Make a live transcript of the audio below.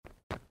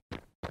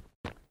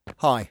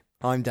Hi,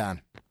 I'm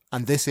Dan,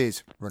 and this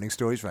is Running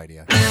Stories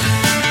Radio.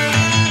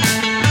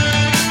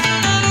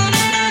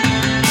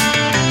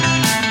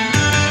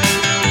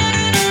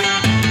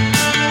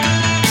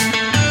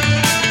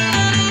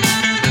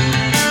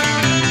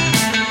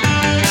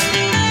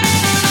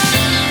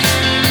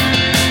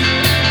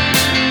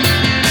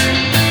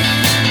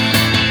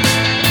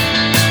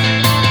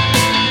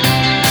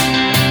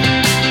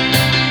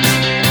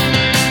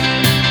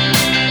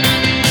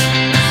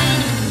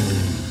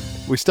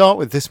 We start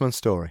with this month's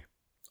story.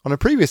 On a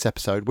previous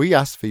episode, we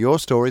asked for your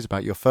stories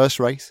about your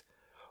first race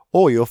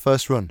or your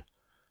first run.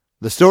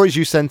 The stories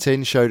you sent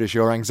in showed us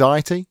your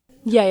anxiety.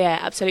 Yeah,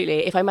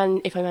 absolutely. If I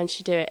manage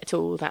to do it at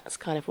all, that's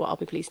kind of what I'll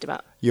be pleased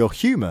about. Your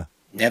humour.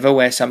 Never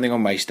wear something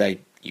on race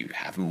day you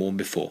haven't worn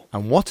before.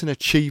 And what an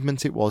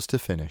achievement it was to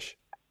finish.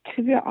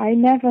 To be honest, I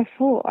never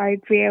thought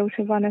I'd be able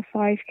to run a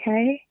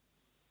 5k,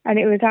 and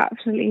it was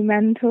absolutely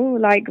mental.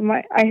 Like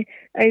I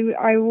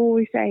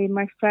always say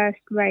my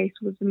first race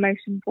was the most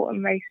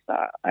important race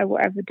that I will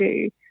ever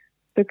do,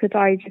 because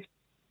I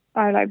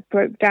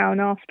broke down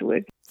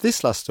afterwards.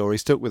 This last story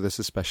stuck with us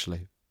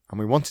especially, and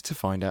we wanted to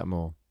find out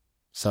more.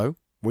 So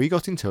we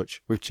got in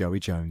touch with Joey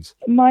Jones.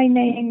 My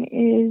name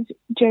is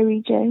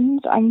Joey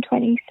Jones. I'm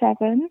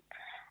 27.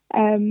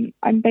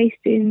 I'm based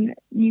in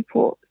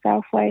Newport,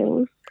 South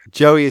Wales.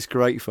 Joey is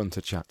great fun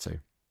to chat to.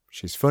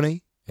 She's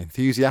funny,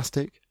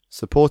 enthusiastic,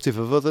 supportive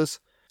of others,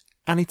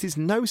 and it is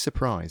no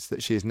surprise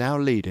that she is now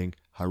leading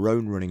her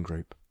own running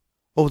group.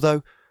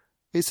 Although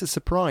it's a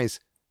surprise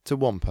to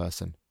one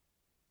person,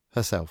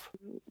 herself.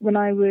 When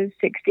I was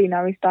 16,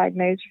 I was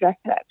diagnosed with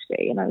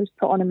epilepsy, and I was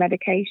put on a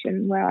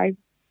medication where I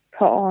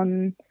put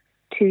on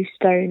 2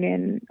 stone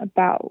in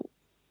about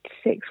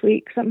 6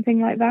 weeks, something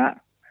like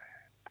that.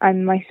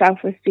 And my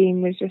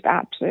self-esteem was just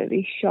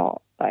absolutely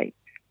shot. Like,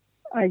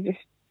 I just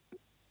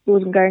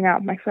wasn't going out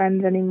with my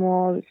friends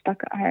anymore. I was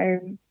stuck at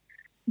home,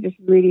 just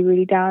really,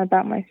 really down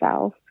about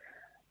myself.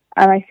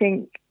 And I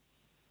think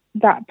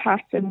that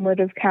pattern would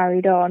have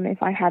carried on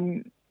if I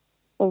hadn't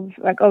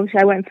obviously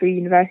I went through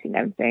university and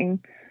everything,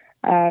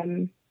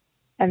 and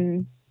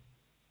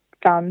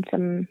found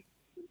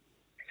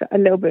a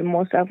little bit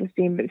more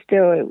self-esteem, but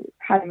still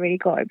hadn't really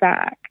got it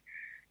back.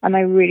 And I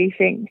really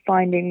think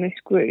finding this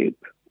group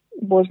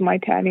was my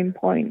turning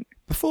point.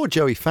 Before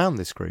Joey found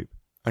this group,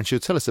 and she'll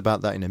tell us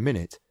about that in a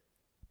minute,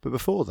 but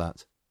before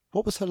that,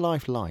 what was her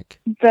life like?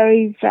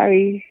 Very,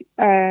 very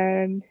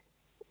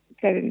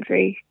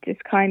sedentary,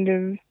 just kind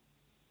of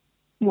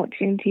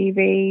watching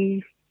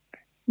TV,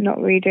 not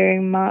really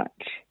doing much.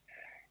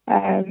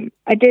 I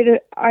did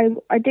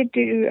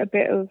do a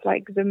bit of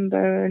like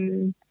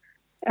Zumba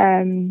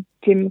and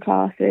gym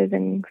classes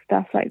and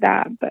stuff like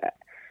that, but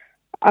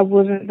I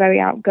wasn't very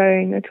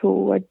outgoing at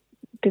all. I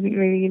didn't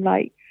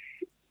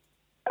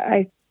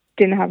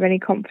have any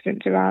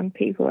confidence around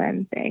people or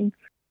anything.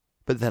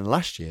 But then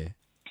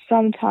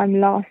sometime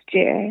last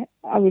year,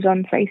 I was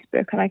on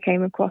Facebook and I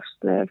came across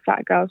the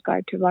Fat Girls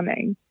Guide to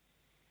Running,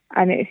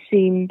 and it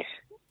seemed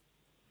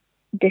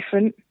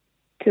different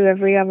to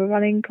every other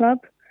running club.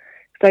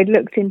 So I'd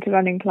looked into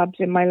running clubs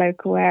in my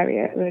local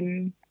area,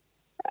 and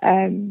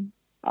I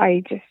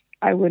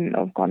wouldn't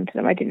have gone to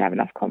them. I didn't have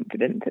enough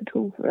confidence at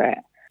all for it.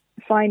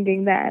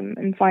 Finding them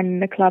and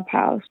finding the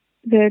clubhouse,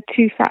 the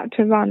Too Fat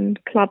to Run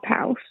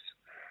clubhouse,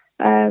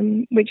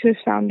 which was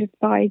founded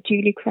by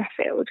Julie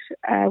Creffield,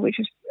 which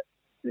was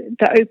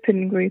the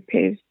open group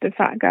is the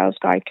Fat Girls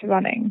Guide to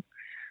Running,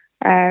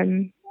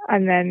 and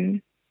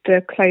then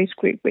the closed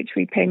group, which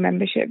we pay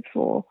membership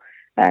for,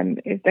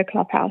 is the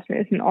clubhouse, and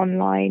it's an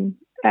online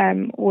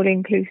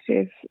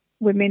all-inclusive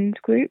women's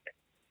group.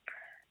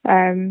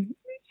 So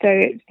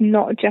it's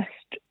not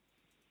just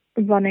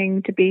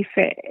running to be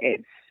fit.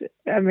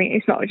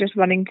 It's not just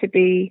running to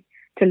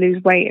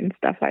lose weight and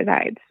stuff like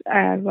that.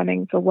 It's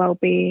running for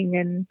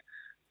well-being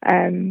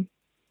and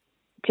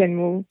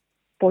general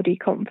body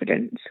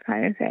confidence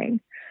kind of thing.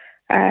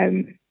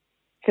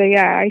 So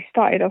yeah, I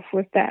started off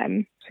with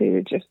them, who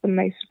were just the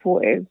most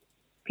supportive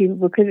people,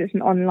 because it's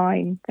an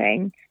online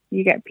thing.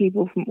 You get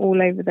people from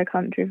all over the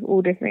country with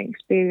all different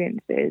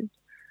experiences,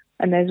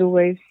 and there's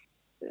always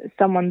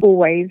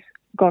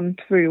gone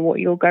through what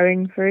you're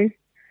going through.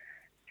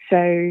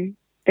 So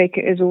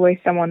there's always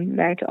someone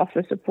there to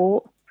offer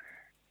support.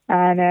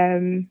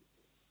 And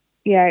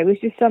it was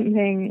just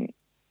something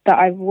that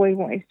I've always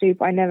wanted to do,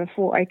 but I never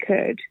thought I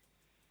could.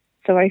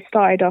 So I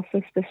started off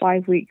with the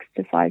 5 weeks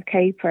to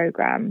 5k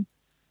program,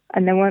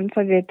 and then once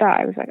I did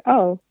that, I was like,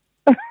 oh,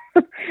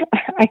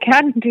 I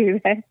can do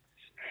this.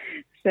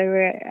 So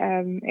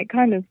it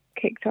kind of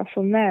kicked off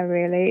from there.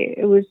 Really,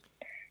 it was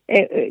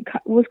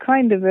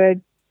kind of a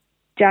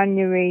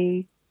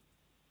January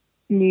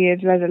New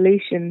Year's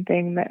resolution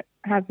thing that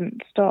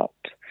hasn't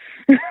stopped.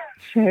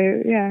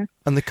 So yeah.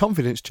 And the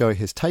confidence Joey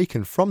has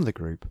taken from the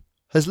group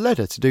has led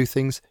her to do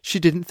things she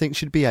didn't think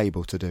she'd be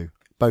able to do,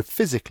 both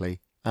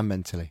physically and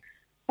mentally.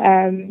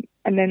 And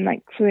then,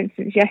 like, for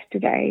instance,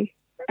 yesterday,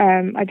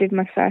 I did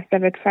my first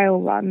ever trail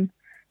run,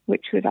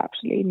 which was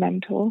absolutely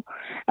mental.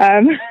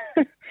 And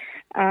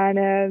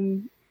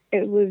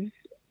it was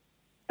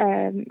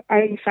I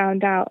only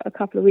found out a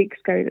couple of weeks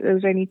ago that there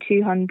was only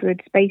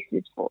 200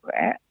 spaces for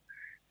it.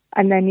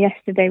 And then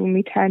yesterday when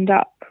we turned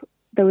up,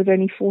 there was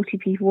only 40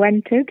 people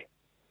entered.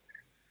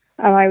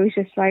 And I was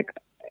just like,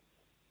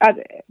 at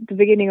the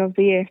beginning of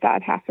the year, if that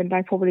had happened,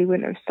 I probably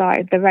wouldn't have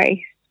started the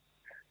race.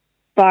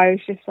 But I was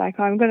just like,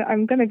 I'm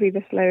gonna be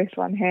the slowest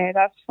one here.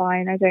 That's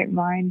fine. I don't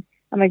mind.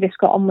 And I just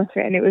got on with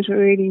it. And it was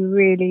really,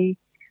 really,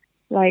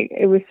 like,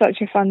 it was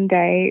such a fun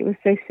day. It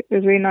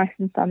was really nice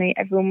and sunny.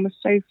 Everyone was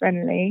so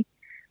friendly.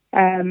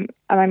 And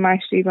I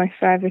managed to do my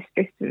furthest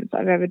distance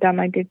I've ever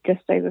done. I did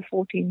just over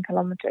 14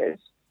 kilometres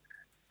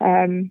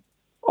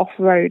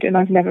off-road, and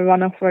I've never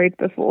run off-road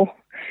before.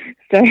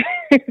 So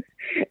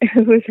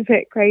it was a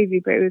bit crazy,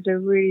 but it was a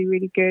really,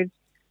 really good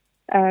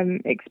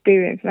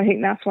experience. And I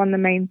think that's one of the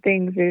main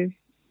things, is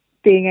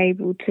being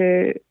able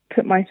to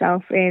put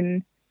myself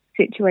in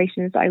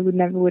situations that I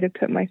would have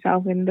put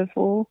myself in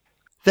before.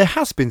 There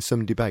has been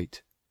some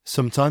debate,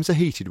 sometimes a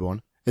heated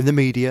one, in the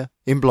media,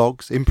 in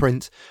blogs, in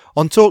print,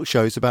 on talk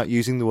shows about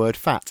using the word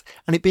fat,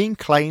 and it being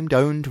claimed,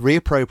 owned,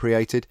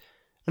 reappropriated,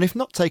 and if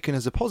not taken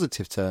as a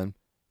positive term,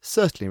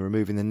 certainly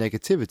removing the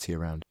negativity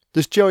around.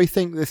 Does Joey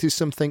think this is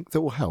something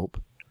that will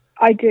help?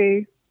 I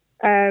do.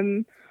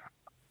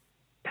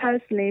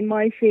 Personally,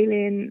 my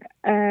feeling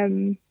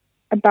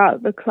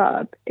about the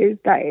club is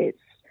that it's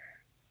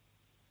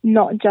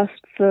not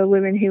just for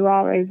women who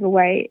are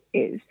overweight.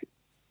 It's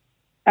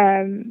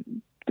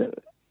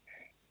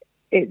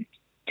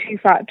too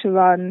fat to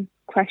run ?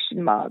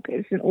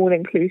 It's an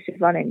all-inclusive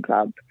running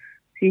club,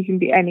 so you can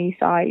be any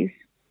size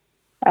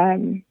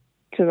to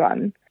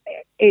run.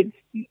 It's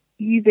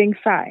using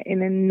fat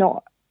in a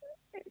not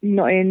in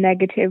a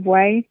negative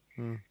way,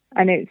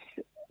 and it's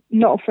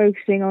not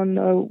focusing on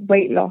the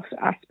weight loss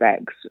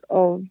aspects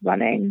of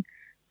running,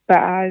 but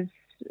as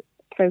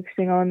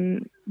focusing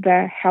on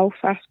the health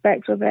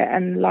aspects of it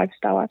and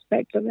lifestyle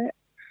aspects of it.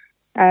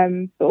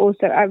 But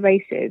also at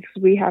races,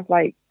 we have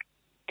like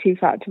Too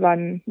Fat to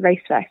Run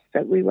race vests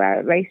that we wear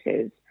at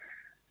races.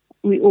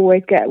 We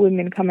always get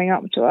women coming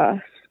up to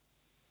us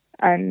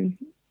and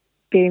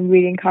being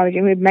really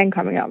encouraging. We have men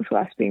coming up to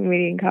us being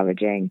really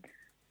encouraging.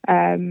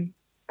 And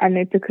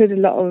it's because a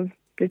lot of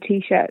the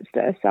T-shirts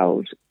that are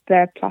sold,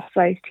 they're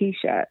plus-size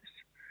T-shirts.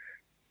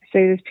 So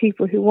there's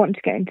people who want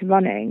to get into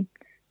running,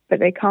 but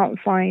they can't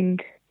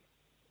find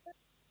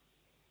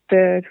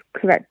the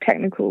correct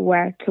technical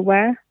wear to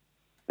wear,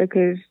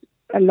 because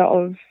a lot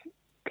of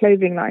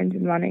clothing lines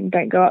in running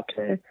don't go up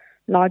to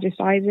larger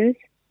sizes.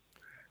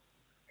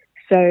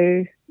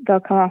 So they'll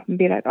come up and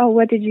be like, oh,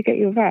 where did you get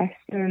your vest?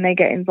 And then they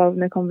get involved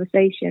in a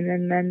conversation,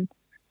 and then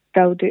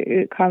they'll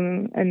do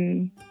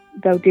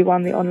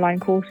one of the online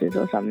courses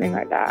or something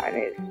like that.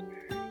 And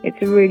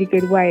it's a really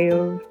good way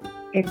of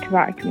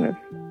interacting with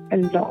a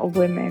lot of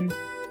women.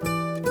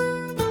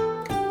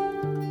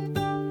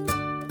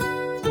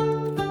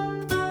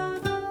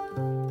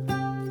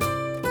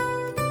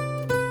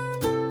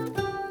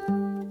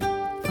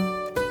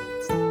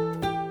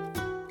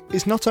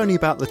 It's not only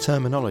about the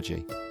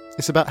terminology,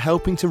 it's about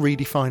helping to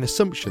redefine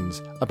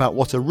assumptions about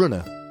what a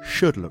runner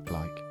should look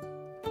like.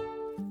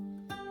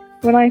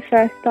 When I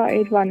first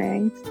started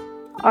running,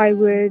 I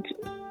would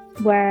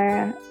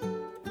wear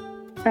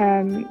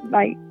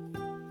like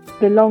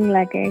the long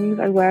leggings.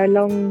 I wear a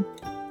long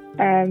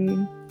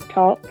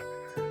top,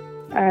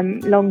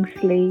 long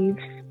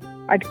sleeves.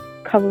 I'd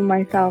cover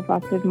myself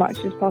up as much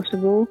as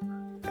possible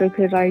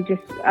because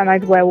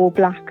I'd wear all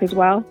black as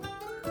well,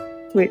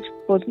 which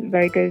wasn't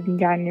very good in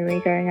January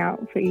going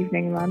out for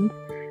evening runs.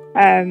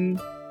 And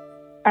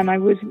I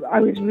was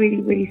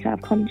really, really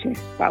self-conscious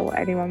about what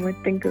anyone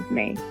would think of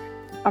me.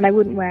 And I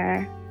wouldn't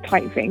wear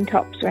tight-fitting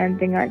tops or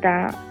anything like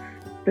that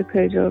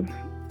because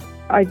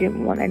I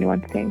didn't want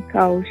anyone to think,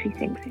 oh, she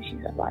thinks that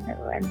she's a runner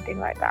or anything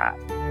like that.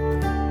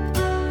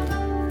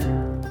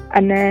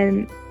 And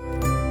then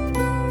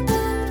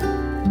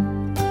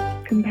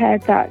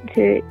compared that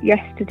to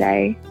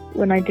yesterday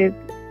when I did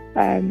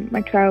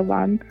my trail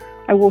run,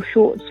 I wore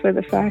shorts for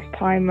the first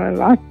time I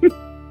run.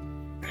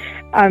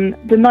 And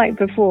the night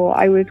before,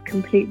 I was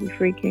completely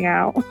freaking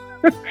out.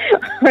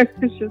 I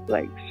was just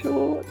like,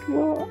 shorts,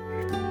 what?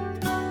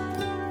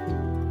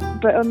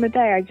 But on the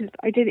day,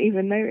 I didn't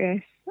even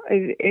notice.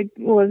 It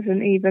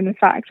wasn't even a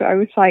factor. I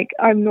was like,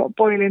 I'm not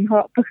boiling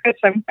hot because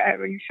I'm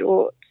wearing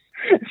shorts.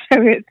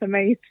 So it's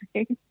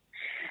amazing.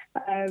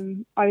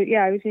 I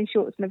was in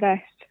shorts and a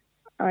vest.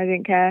 I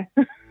didn't care.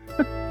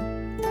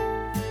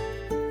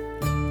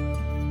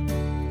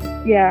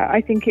 Yeah, I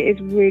think it is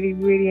really,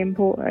 really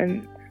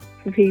important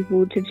for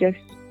people to just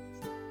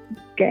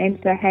get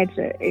into their heads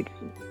that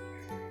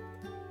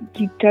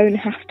you don't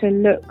have to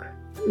look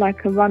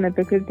like a runner,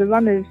 because the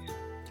runners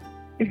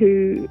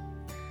who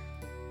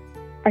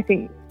I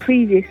think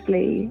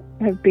previously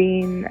have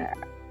been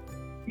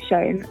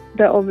shown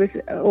that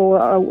obviously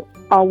or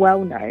are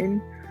well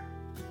known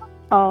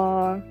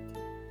are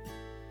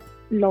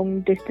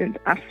long distance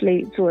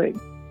athletes or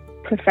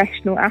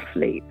professional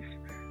athletes.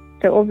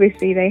 So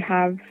obviously they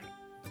have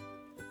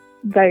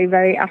very,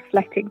 very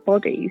athletic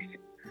bodies,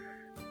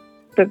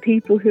 But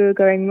people who are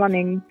going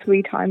running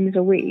 3 times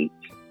a week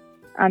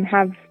and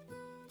have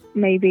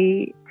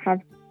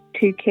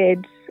 2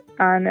 kids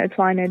and are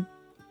trying to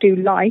do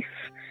life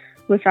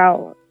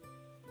without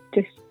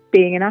just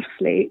being an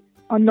athlete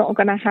are not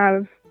going to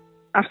have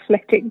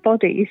athletic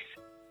bodies.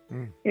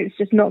 It's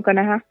just not going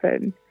to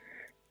happen.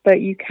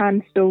 But you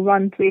can still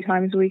run 3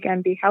 times a week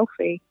and be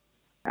healthy.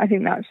 I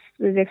think that's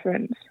the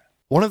difference.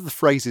 One of the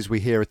phrases we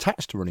hear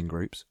attached to running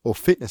groups or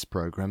fitness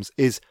programs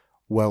is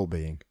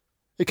well-being.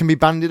 It can be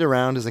bandied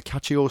around as a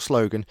catchy-all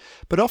slogan,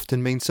 but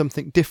often means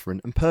something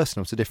different and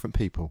personal to different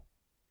people.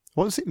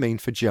 What does it mean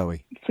for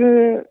Joey?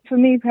 For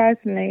me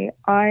personally,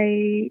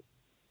 I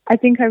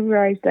think I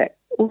realised that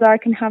although I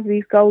can have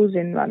these goals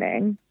in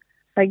running,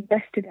 like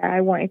yesterday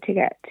I wanted to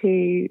get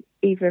to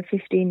either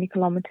 15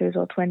 kilometres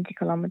or 20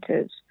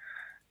 kilometres.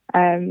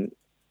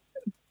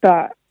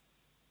 But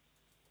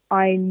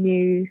I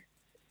knew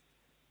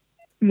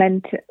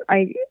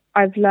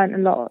I've learned a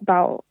lot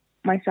about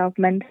myself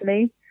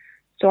mentally.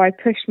 So I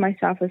pushed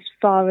myself as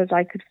far as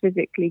I could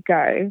physically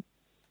go.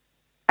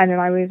 And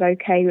then I was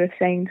okay with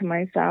saying to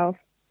myself,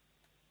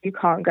 you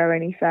can't go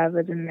any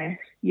further than this.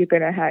 You're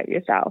going to hurt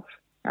yourself.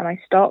 And I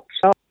stopped.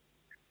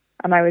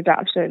 And I was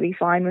absolutely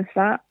fine with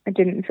that. I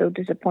didn't feel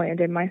disappointed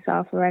in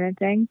myself or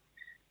anything.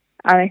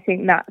 And I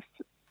think that's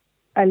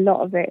a lot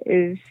of it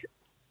is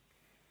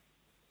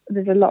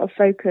there's a lot of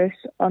focus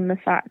on the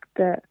fact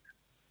that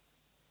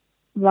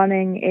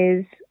running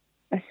is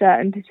a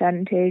certain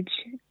percentage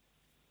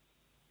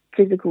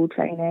physical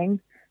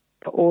training,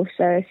 but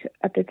also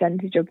a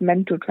percentage of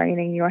mental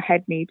training. Your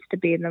head needs to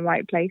be in the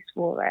right place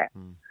for it.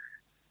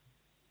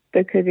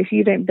 Because if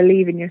you don't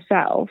believe in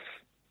yourself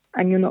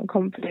and you're not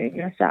confident in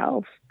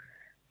yourself,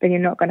 then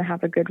you're not going to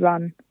have a good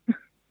run,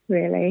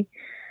 really.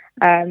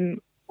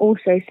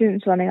 Also,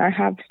 since running, I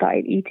have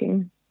started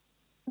eating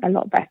a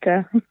lot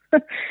better.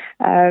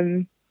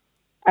 And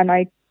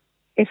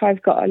if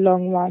I've got a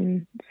long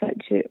run,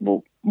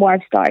 what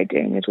I've started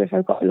doing is if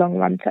I've got a long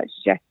run such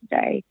as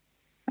yesterday,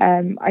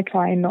 I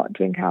try and not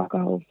drink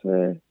alcohol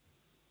for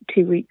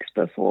 2 weeks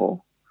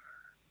before,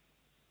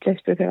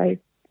 just because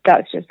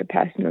that's just a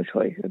personal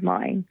choice of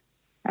mine,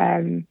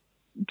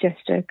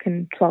 just to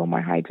control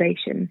my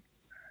hydration.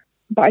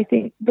 But I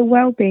think the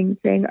well-being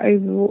thing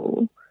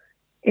overall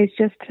is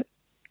just,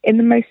 in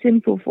the most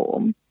simple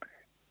form,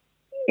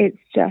 it's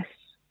just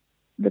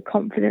the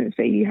confidence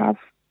that you have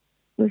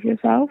with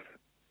yourself.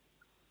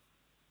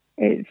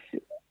 It's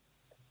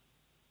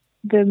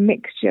the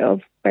mixture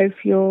of both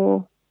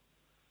your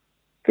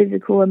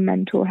physical and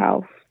mental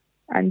health,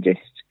 and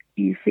just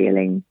you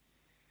feeling,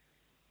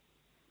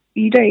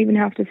 you don't even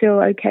have to feel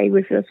okay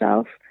with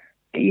yourself,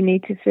 but you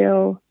need to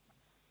feel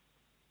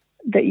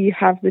that you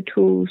have the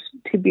tools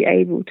to be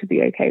able to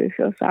be okay with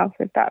yourself,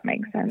 if that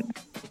makes sense.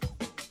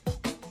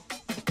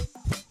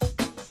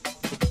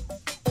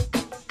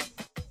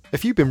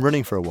 If you've been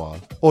running for a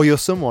while, or you're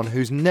someone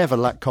who's never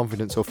lacked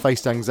confidence or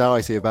faced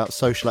anxiety about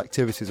social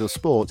activities or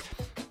sport,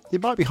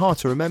 it might be hard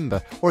to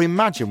remember or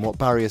imagine what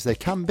barriers there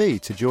can be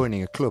to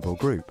joining a club or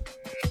group.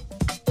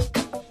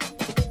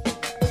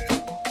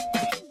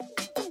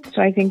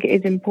 So I think it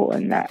is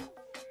important that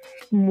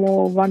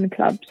more run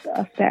clubs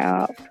are set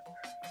up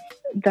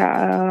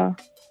that are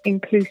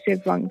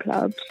inclusive run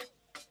clubs,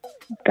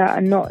 that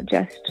are not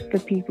just for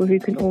people who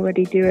can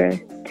already do a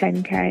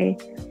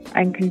 10k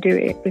and can do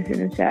it within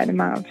a certain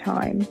amount of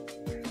time.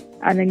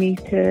 And they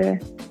need to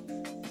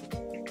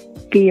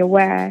be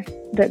aware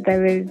that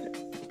there is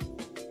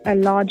a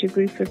larger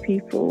group of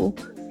people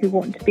who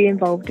want to be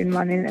involved in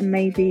running and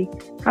maybe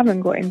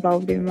haven't got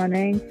involved in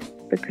running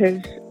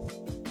because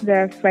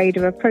they're afraid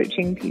of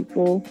approaching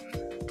people,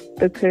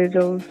 because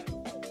of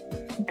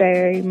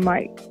they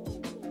might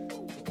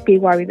be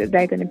worried that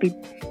they're going to be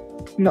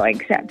not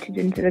accepted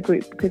into the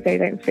group because they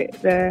don't fit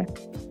the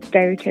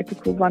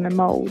stereotypical runner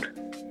mould.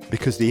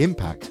 Because the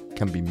impact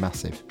can be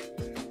massive.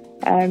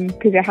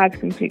 Because it has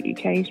completely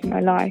changed my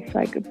life.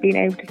 Like, being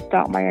able to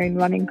start my own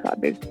running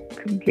club is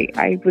complete.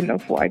 I wouldn't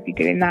have thought I'd be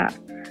doing that.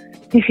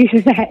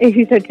 If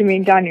you said to me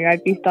in January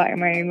I'd be starting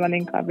my own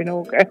running club in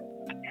August,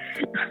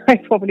 I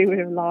probably would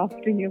have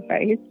laughed in your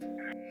face.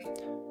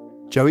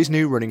 Joey's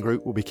new running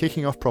group will be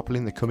kicking off properly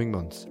in the coming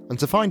months. And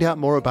to find out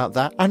more about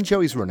that and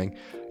Joey's running,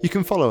 you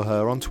can follow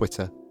her on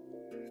Twitter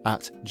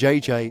at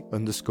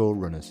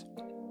JJ_runners.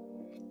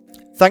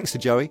 Thanks to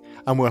Joey,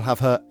 and we'll have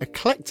her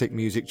eclectic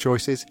music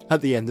choices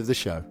at the end of the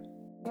show.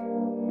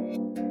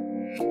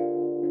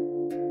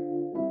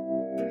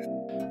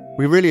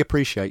 We really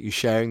appreciate you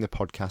sharing the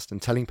podcast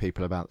and telling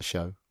people about the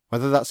show,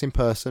 whether that's in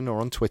person or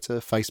on Twitter,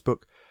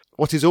 Facebook.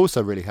 What is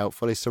also really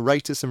helpful is to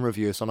rate us and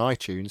review us on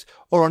iTunes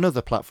or on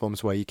other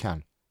platforms where you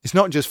can. It's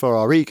not just for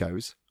our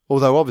egos,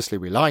 although obviously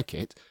we like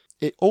it,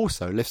 it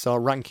also lifts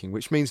our ranking,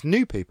 which means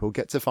new people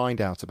get to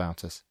find out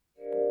about us.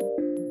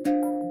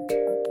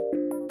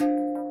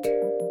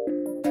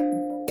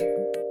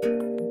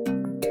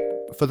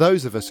 For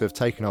those of us who have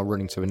taken our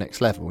running to the next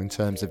level in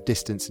terms of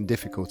distance and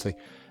difficulty,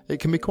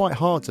 it can be quite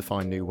hard to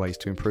find new ways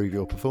to improve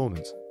your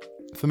performance.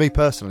 For me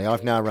personally,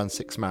 I've now run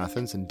 6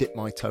 marathons and dipped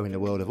my toe in the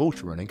world of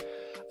ultra running,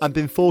 I've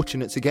been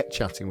fortunate to get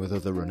chatting with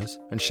other runners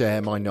and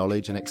share my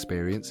knowledge and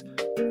experience.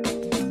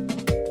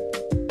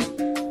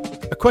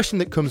 A question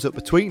that comes up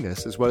between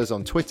us, as well as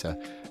on Twitter,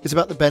 is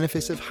about the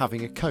benefits of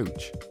having a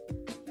coach.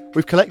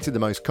 We've collected the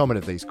most common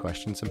of these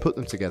questions and put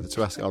them together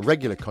to ask our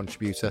regular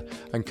contributor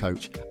and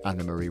coach,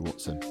 Anna Marie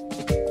Watson.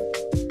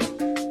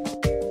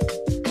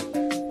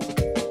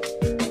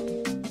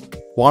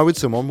 Why would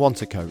someone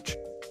want a coach?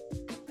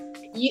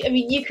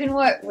 You can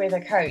work with a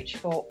coach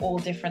for all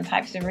different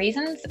types of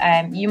reasons.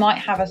 You might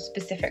have a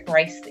specific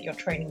race that you're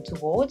training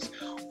towards,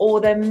 or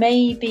there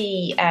may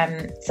be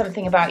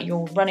something about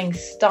your running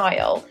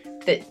style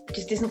that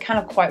just isn't kind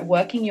of quite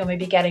working. You're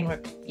maybe getting,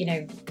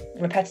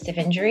 repetitive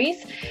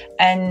injuries.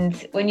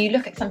 And when you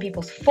look at some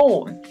people's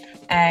form,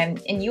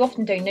 and you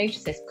often don't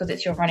notice this because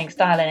it's your running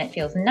style and it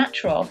feels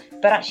natural,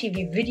 but actually if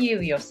you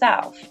video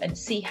yourself and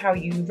see how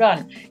you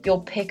run,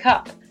 you'll pick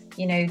up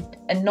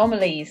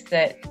anomalies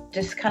that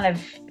just kind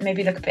of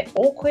maybe look a bit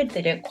awkward.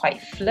 They don't quite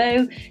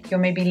flow. You're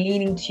maybe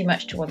leaning too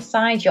much to one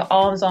side. Your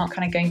arms aren't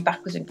kind of going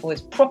backwards and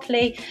forwards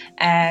properly,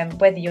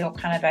 whether you're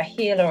kind of a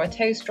heel or a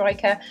toe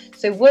striker.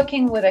 So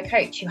working with a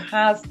coach who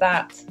has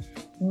that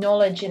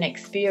knowledge and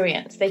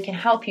experience, they can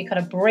help you kind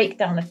of break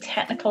down the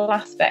technical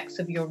aspects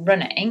of your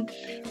running,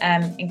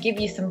 and give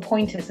you some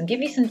pointers and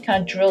give you some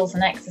kind of drills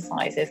and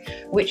exercises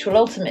which will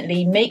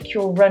ultimately make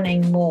your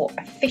running more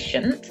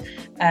efficient,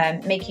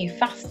 make you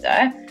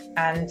faster,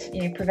 and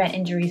prevent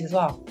injuries as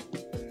well.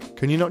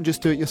 Can you not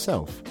just do it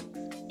yourself?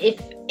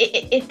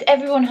 If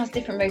everyone has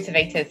different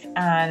motivators,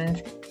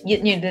 and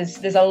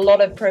there's a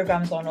lot of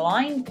programs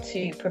online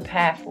to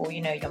prepare for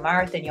your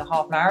marathon, your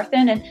half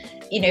marathon, and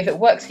if it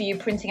works for you,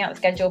 printing out the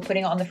schedule,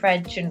 putting it on the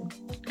fridge, and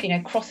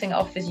crossing it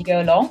off as you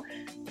go along,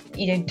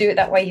 do it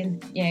that way.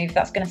 And if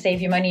that's going to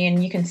save you money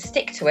and you can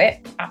stick to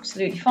it,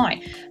 absolutely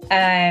fine.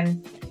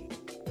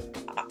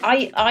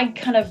 I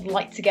kind of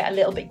like to get a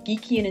little bit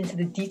geeky and into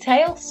the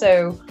detail,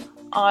 so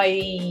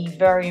I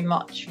very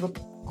much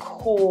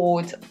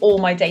record all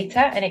my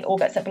data, and it all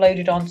gets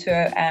uploaded onto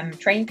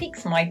Training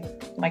Peaks. My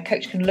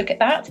coach can look at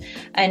that,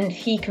 and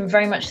he can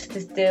very much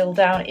distill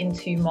down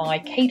into my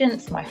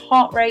cadence, my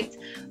heart rate,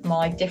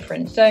 my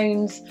different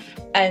zones,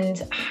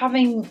 and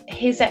having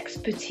his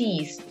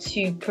expertise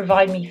to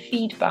provide me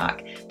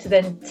feedback to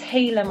then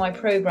tailor my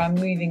program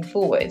moving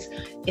forward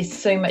is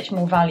so much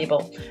more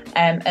valuable.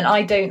 And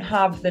I don't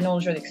have the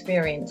knowledge or the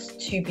experience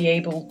to be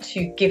able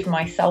to give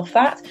myself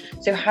that.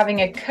 So having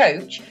a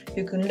coach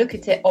who can look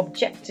at it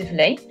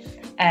objectively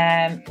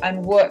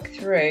and work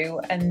through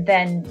and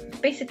then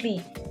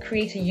basically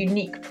create a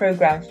unique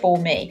program for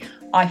me,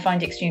 I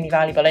find extremely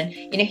valuable. And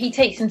he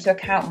takes into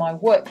account my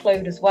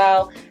workload as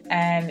well.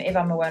 If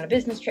I'm away on a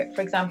business trip,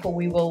 for example,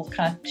 we will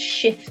kind of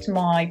shift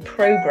my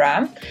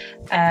program,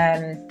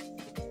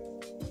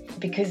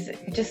 because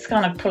just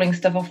kind of pulling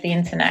stuff off the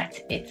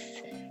internet,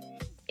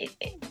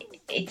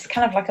 it's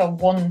kind of like a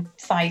one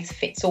size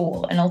fits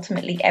all, and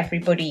ultimately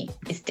everybody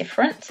is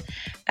different.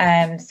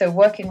 So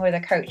working with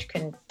a coach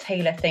can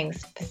tailor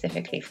things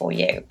specifically for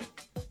you.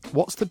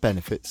 What's the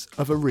benefits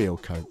of a real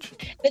coach?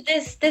 But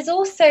there's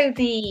also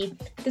the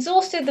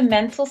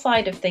mental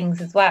side of things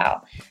as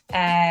well.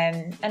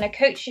 And a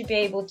coach should be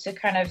able to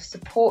kind of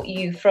support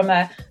you from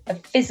a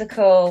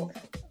physiological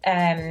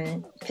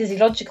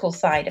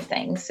side of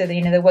things. So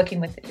that, they're working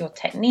with your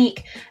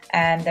technique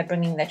and they're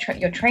bringing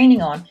your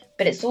training on.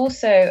 But it's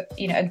also,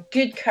 a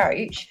good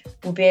coach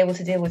will be able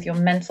to deal with your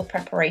mental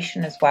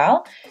preparation as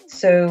well.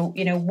 So,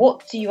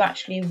 what do you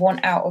actually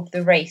want out of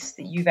the race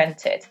that you've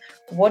entered?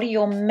 What are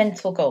your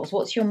mental goals?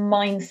 What's your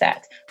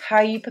mindset? How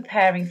are you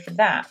preparing for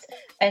that?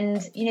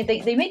 And,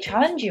 they may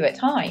challenge you at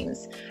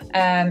times.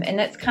 And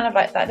that's kind of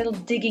like that little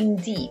digging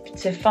deep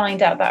to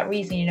find out that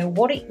reason.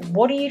 What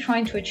are you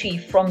trying to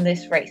achieve from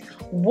this race?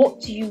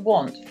 What do you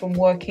want from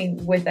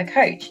working with a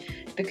coach?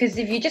 Because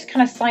if you're just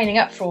kind of signing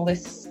up for all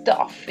this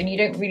stuff and you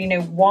don't really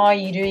know why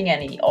you're doing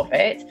any of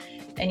it,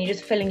 and you're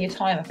just filling your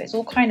time up, it's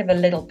all kind of a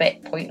little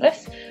bit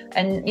pointless.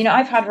 And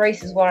I've had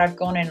races where I've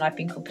gone in and I've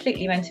been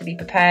completely mentally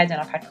prepared,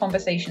 and I've had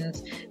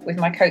conversations with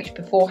my coach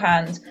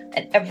beforehand,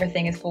 and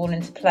everything has fallen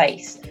into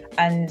place.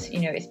 And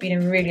it's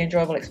been a really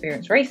enjoyable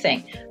experience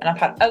racing. And I've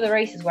had other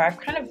races where I've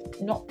kind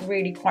of not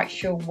really quite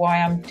sure why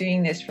I'm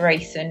doing this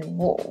race, and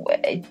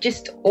it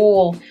just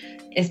all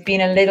has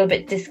been a little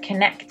bit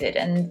disconnected,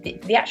 and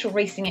the actual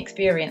racing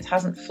experience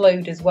hasn't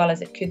flowed as well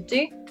as it could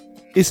do.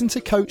 Isn't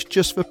a coach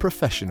just for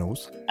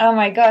professionals? Oh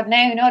my God,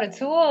 no, not at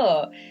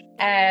all.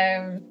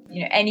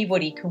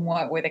 Anybody can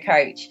work with a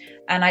coach,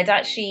 and I'd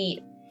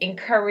actually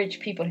encourage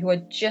people who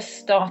are just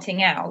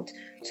starting out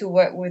to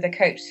work with a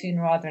coach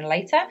sooner rather than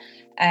later.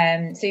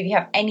 So if you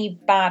have any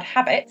bad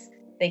habits,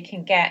 they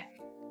can get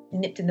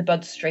nipped in the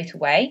bud straight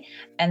away,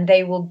 and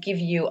they will give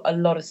you a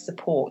lot of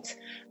support,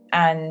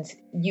 and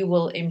you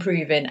will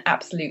improve in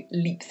absolute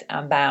leaps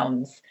and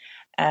bounds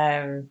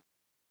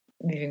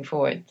moving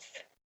forwards.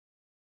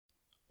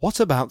 What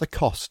about the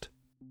cost?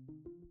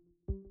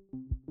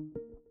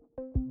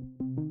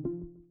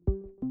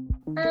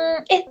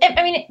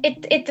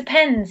 It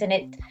depends, and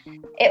it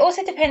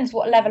also depends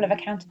what level of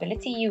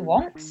accountability you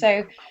want.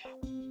 So,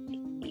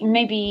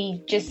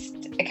 maybe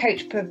just a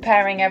coach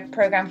preparing a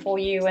program for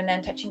you and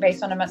then touching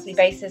base on a monthly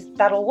basis,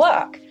 that'll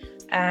work.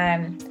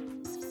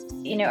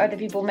 Other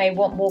people may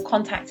want more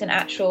contact and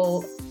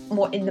actual,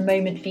 more in the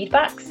moment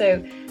feedback.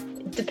 So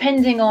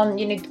depending on,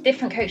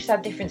 different coaches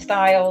have different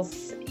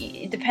styles.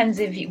 It depends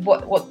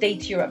what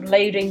data you're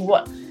uploading,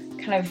 what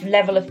kind of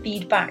level of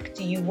feedback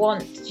do you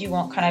want? Do you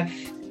want kind of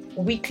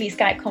weekly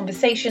Skype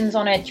conversations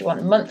on it? Do you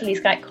want monthly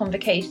Skype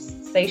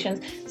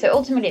conversations? So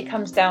ultimately it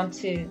comes down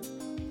to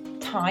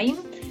time,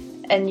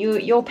 and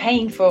you're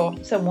paying for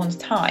someone's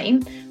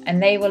time,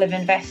 and they will have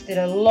invested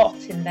a lot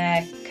in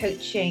their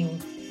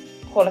coaching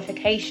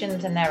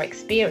qualifications and their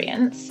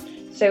experience.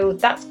 So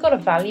that's got a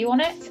value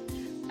on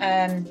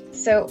it.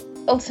 So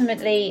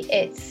ultimately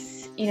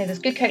it's, there's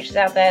good coaches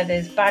out there,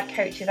 there's bad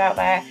coaches out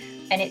there,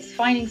 and it's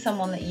finding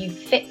someone that you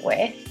fit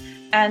with.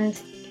 And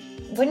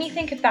when you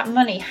think of that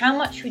money, how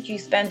much would you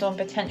spend on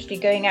potentially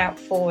going out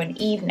for an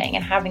evening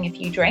and having a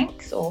few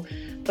drinks, or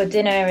for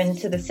dinner and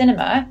to the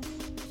cinema,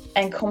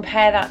 and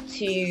compare that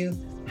to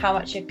how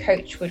much a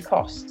coach would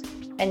cost?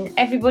 And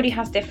everybody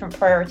has different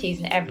priorities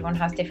and everyone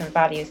has different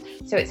values.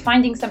 So it's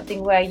finding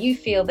something where you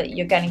feel that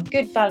you're getting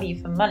good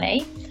value for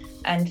money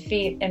and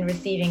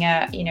receiving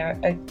a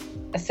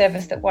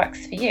service that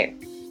works for you.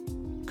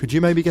 Could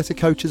you maybe get a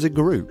coach as a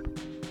group?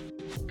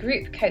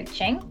 Group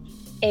coaching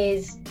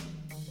is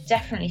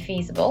definitely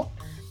feasible.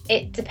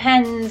 It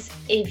depends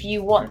if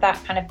you want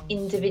that kind of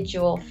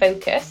individual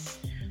focus,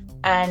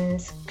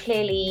 and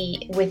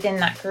clearly within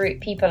that group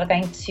people are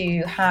going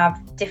to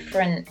have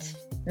different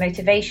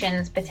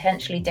motivations,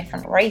 potentially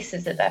different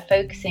races that they're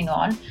focusing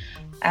on,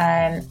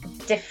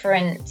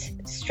 different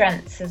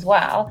strengths as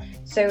well.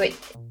 So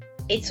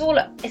it's all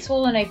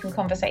an open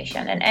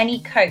conversation, and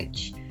any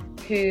coach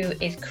who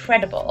is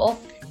credible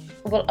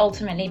will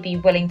ultimately be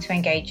willing to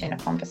engage in a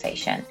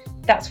conversation.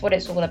 That's what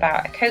it's all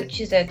about. A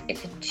coach it's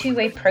a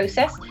two-way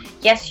process.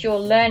 Yes, you're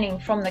learning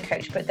from the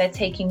coach, but they're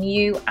taking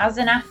you as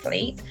an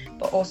athlete,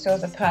 but also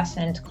as a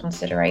person into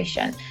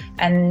consideration.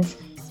 And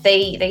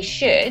they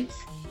should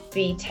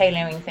be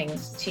tailoring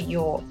things to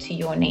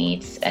your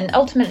needs. And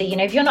ultimately,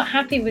 if you're not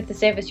happy with the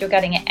service you're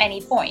getting at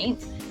any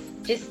point,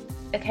 just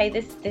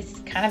this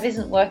kind of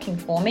isn't working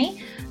for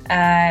me.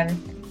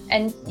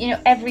 And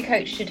every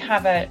coach should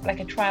have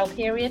a trial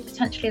period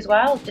potentially as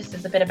well, just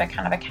as a bit of a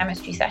kind of a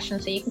chemistry session,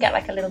 so you can get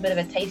like a little bit of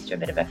a taste or a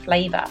bit of a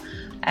flavour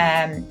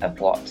of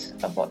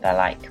what they're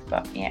like.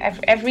 But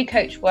every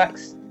coach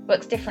works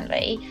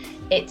differently.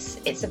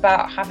 It's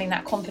about having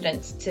that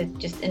confidence to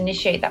just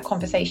initiate that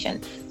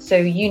conversation. So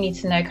you need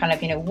to know kind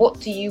of what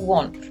do you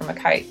want from a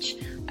coach,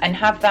 and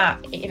have that.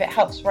 If it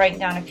helps, write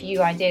down a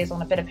few ideas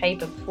on a bit of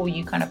paper before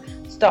you kind of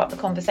start the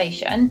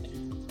conversation.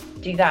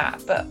 Do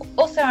that, but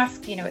also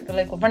ask at the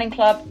local running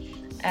club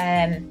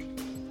and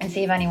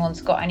see if anyone's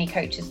got any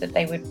coaches that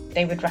they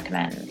would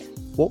recommend.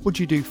 What would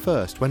you do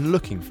first when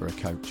looking for a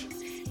coach?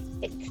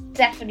 It's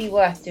definitely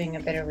worth doing a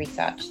bit of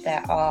research.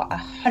 There are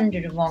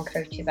 101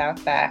 coaches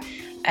out there,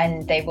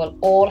 and they will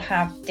all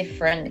have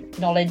different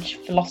knowledge,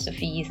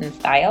 philosophies and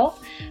styles,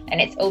 and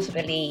it's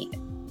ultimately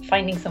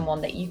finding someone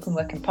that you can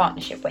work in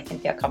partnership with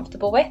and feel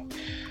comfortable with.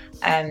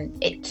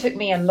 It took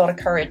me a lot of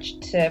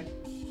courage to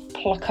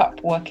pluck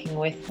up working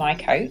with my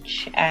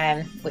coach,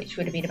 which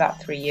would have been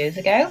about 3 years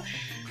ago,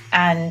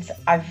 and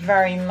I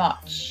very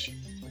much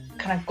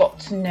kind of got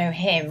to know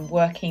him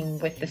working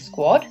with the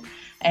squad.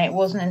 And it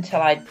wasn't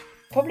until I'd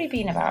probably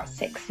been about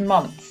 6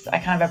 months I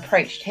kind of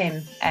approached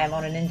him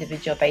on an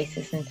individual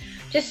basis and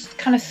just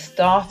kind of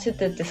started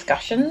the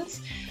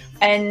discussions.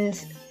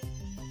 And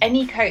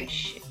any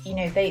coach,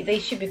 they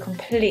should be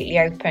completely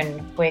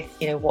open with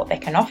what they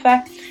can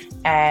offer,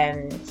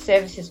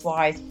 services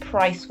wise,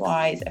 price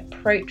wise,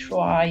 approach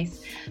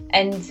wise,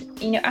 and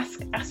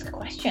ask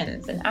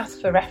questions and ask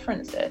for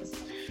references,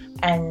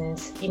 and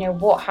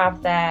what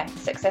have their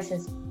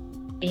successes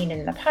been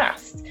in the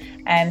past.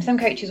 Some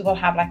coaches will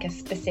have like a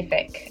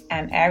specific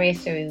area,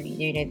 so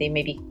they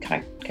may be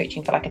kind of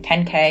coaching for like a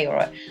 10k or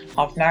a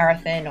half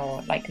marathon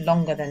or like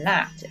longer than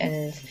that,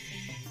 and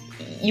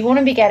you want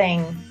to be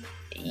getting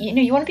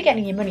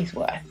your money's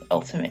worth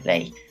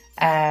ultimately.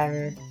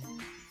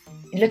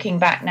 Looking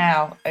back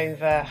now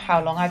over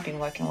how long I've been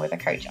working with a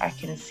coach, I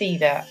can see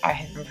that I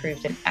have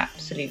improved in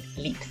absolute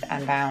leaps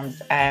and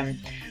bounds.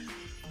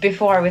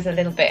 Before I was a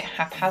little bit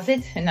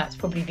haphazard, and that's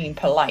probably being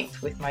polite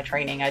with my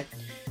training. I'd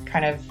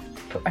kind of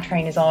put my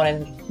trainers on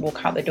and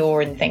walk out the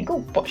door and think,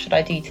 what should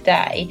I do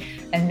today?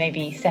 And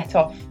maybe set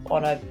off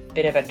on a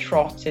bit of a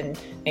trot and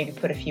maybe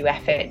put a few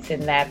efforts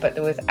in there, but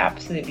there was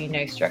absolutely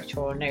no structure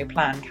or no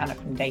plan kind of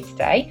from day to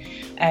day.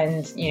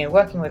 And,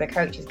 working with a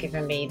coach has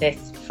given me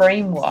this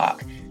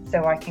framework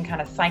so I can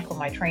kind of cycle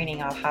my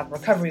training. I'll have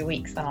recovery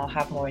weeks and I'll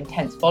have more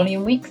intense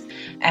volume weeks.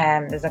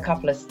 There's a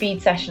couple of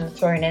speed sessions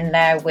thrown in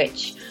there,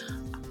 which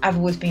I've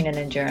always been an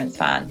endurance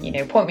fan.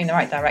 Point me in the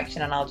right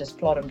direction and I'll just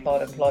plod and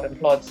plod and plod and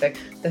plod. So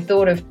the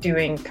thought of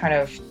doing kind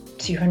of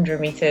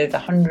 200 meters,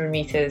 100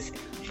 meters,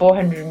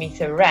 400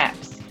 meter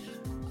reps,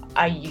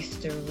 I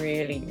used to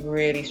really,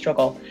 really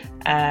struggle.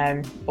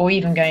 Or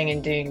even going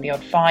and doing the odd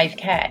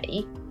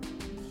 5k,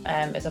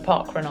 as a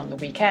park run on the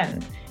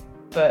weekend,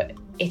 but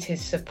it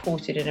has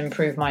supported and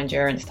improved my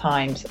endurance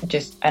times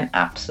just an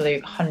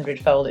absolute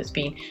 100-fold. It's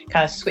been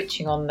kind of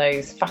switching on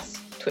those fast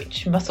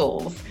twitch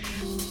muscles.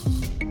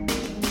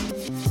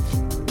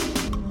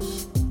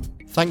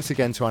 Thanks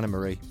again to Anna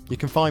Marie. You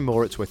can find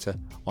more at Twitter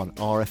on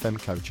RFM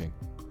Coaching.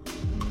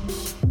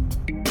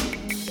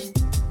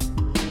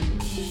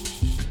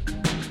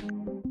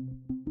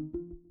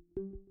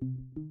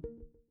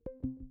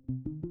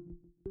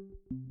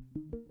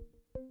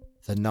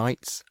 The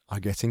nights are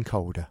getting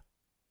colder.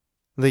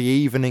 The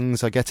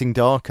evenings are getting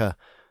darker.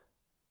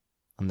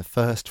 And the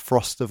first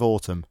frost of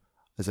autumn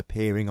is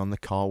appearing on the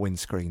car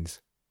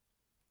windscreens.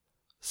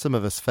 Some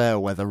of us fair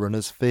weather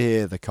runners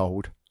fear the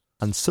cold,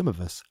 and some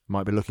of us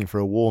might be looking for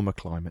a warmer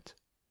climate.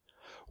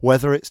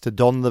 Whether it's to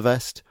don the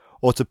vest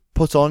or to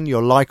put on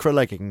your lycra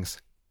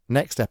leggings,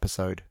 next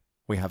episode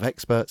we have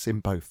experts in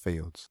both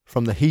fields,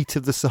 from the heat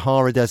of the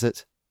Sahara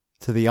Desert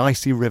to the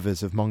icy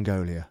rivers of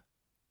Mongolia.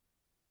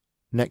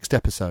 Next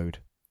episode,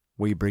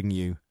 we bring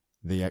you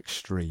the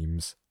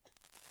extremes.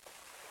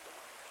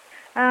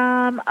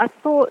 I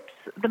thought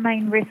the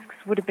main risks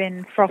would have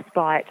been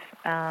frostbite,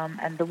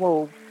 and the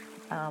wolves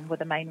were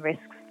the main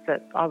risks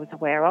that I was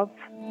aware of.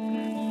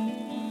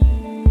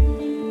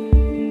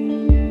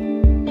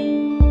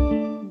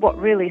 What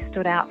really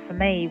stood out for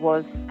me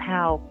was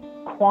how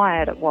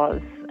quiet it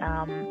was.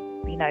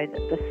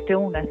 The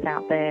stillness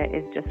out there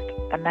is just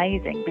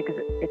amazing because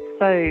it's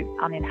so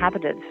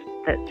uninhabited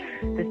that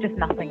there's just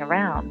nothing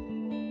around.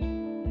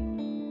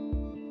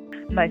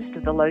 Most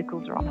of the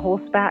locals are on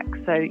horseback,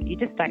 so you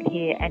just don't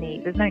hear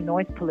there's no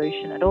noise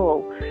pollution at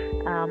all.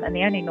 And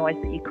the only noise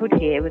that you could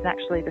hear was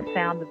actually the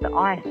sound of the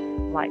ice,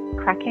 like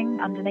cracking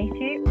underneath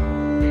you.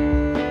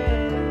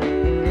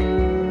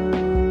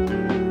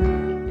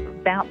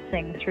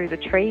 Bouncing through the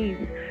trees,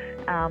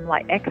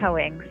 like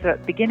echoing. So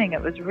at the beginning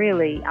it was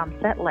really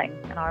unsettling.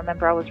 And I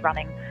remember I was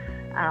running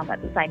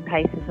at the same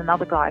pace as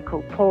another guy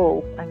called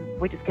Paul, and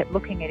we just kept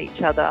looking at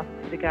each other,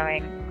 sort of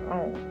going,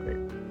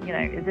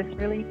 is this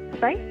really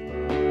safe?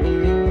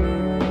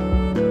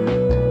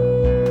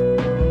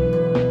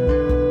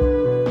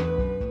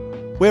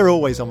 We're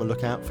always on the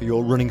lookout for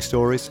your running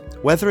stories,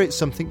 whether it's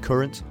something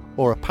current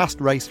or a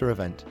past race or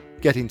event.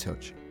 Get in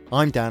touch.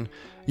 I'm Dan.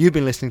 You've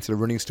been listening to the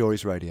Running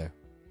Stories Radio,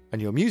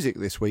 and your music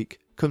this week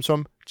comes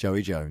from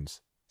Joey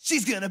Jones.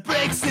 She's gonna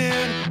break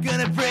soon,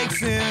 gonna break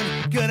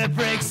soon, gonna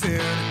break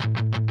soon.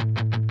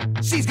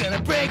 She's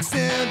gonna break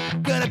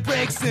soon, gonna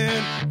break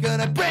soon,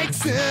 gonna break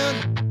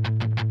soon.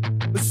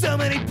 With so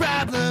many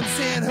problems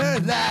in her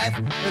life,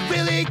 it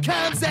really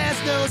comes as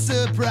no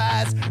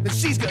surprise that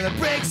she's gonna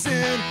break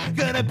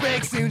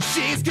soon,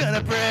 she's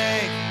gonna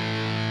break.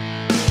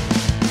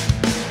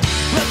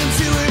 Welcome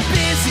to her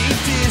busy,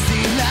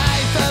 dizzy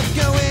life of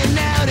going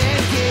out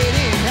and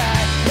getting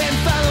high and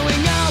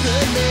following all the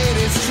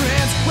latest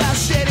trends while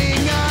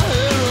shedding all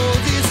her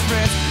oldest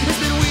friends. It's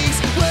been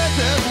weeks worth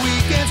of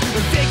weekends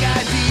with fake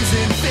IDs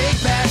and fake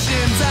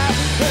passions are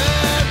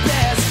her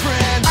best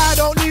friend. I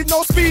don't need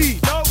no speed.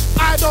 No.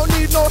 I don't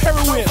need no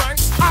heroin. No,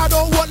 I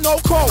don't want no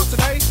coke.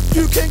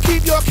 You can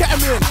keep your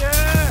ketamine.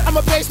 Yeah. I'm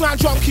a baseline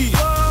junkie.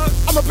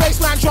 I'm a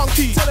baseline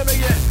junkie. Tell him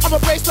again. I'm a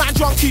baseline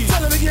junkie.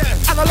 Tell him again.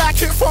 And I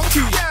like it funky.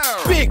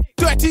 Yeah. Big,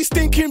 dirty,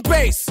 stinking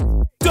bass.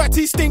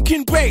 Dirty,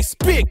 stinking bass.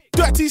 Big,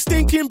 dirty,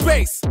 stinking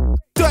bass.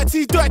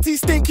 Dirty, dirty,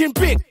 stinking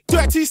big.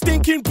 Dirty,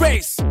 stinking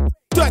bass.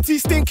 Dirty,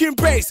 stinking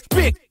bass.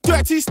 Big,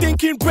 dirty,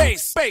 stinking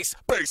bass. Bass,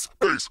 bass,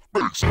 bass,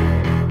 bass.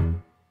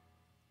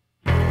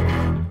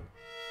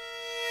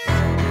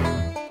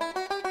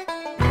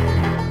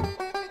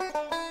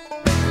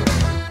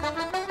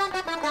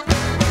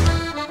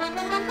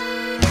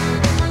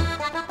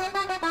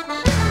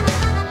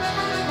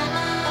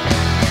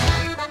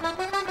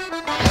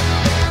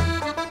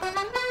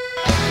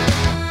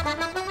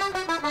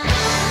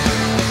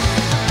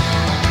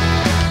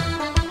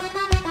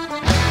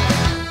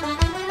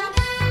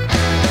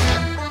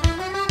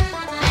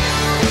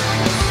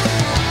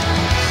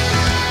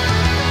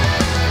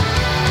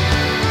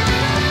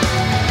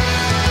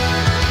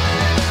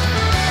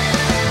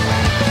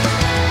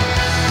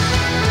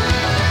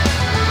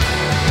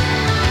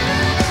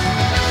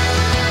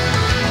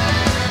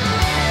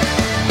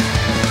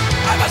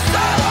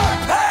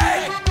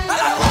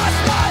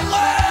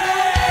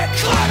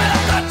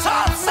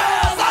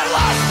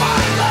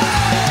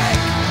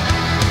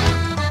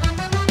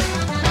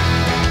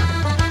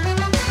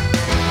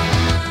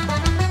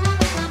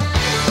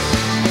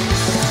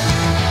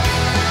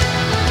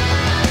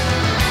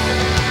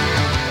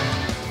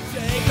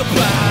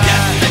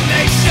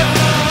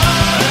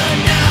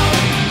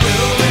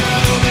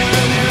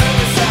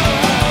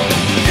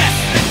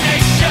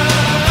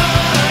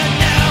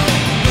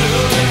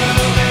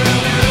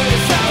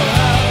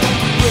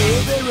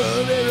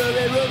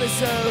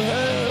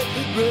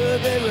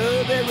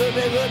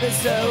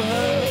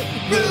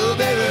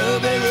 Ruby,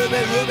 Ruby,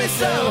 Ruby,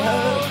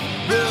 Soho.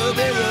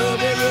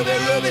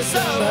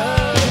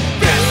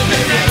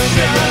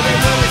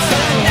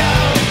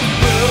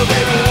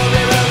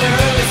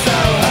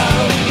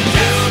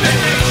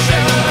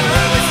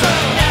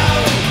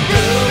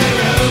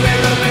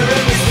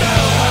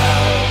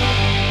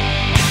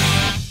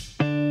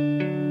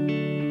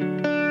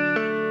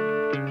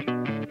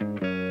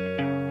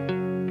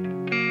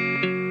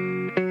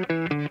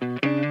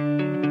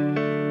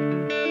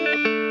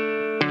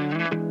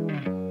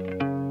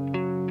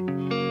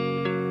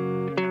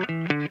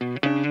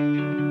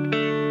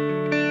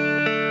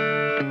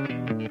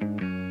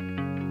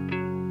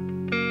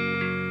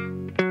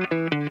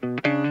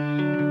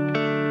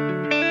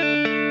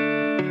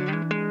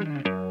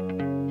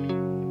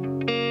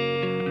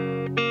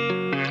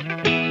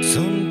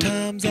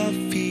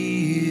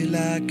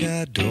 like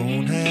I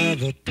don't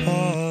have a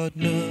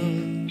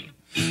partner.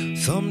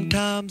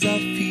 Sometimes I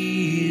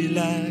feel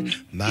like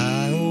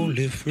my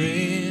only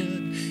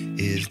friend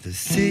is the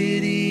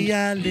city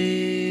I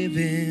live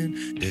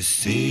in, the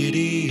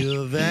city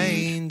of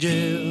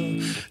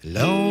angel.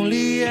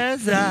 Lonely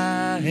as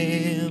I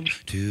am,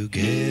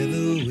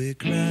 together we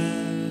cry.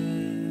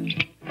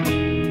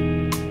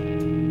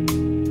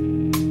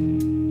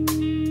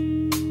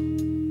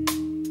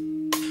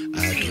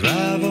 I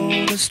drive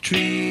on the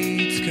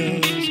streets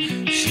 'cause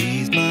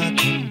she's my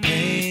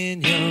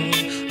companion.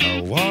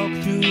 I walk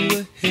through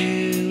the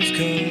hills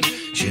 'cause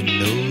she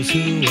knows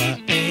who I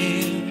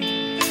am.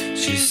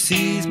 She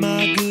sees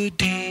my good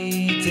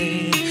deeds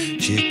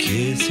and she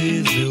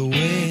kisses me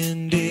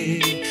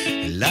windy.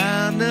 And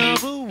I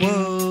never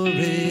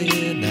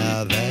worry,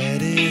 now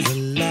that is a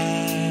lie.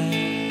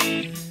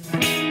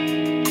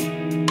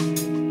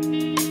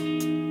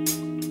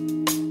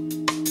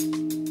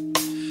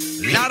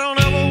 I don't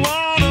ever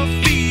wanna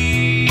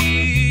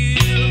feel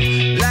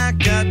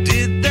like I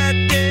did that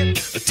day.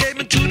 Take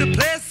me to the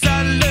place I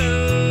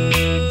love.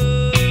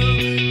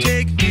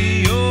 Take me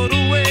all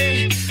the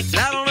way.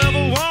 I don't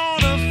ever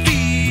wanna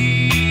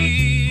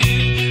feel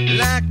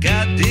like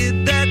I did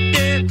that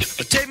day.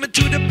 Take me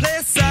to the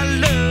place I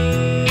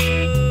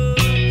love.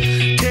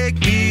 Take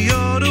me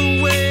all the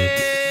way.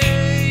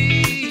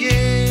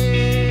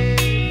 Yeah,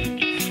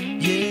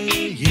 yeah,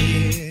 yeah.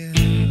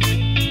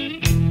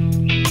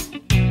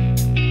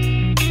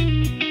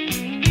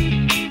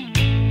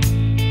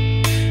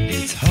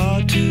 It's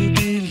hard to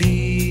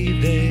believe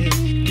that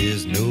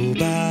there's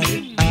nobody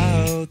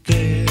out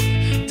there.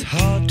 It's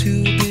hard to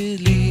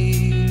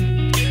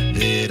believe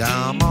that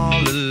I'm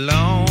all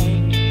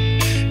alone.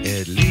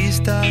 At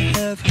least I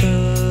have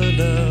her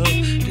love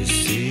to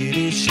see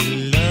that she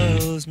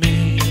loves me.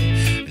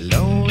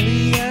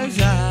 Lonely as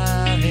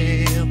I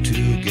am,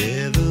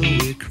 together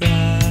we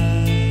cry.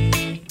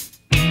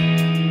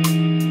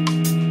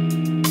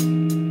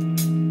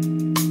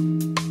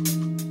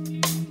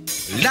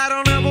 I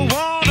don't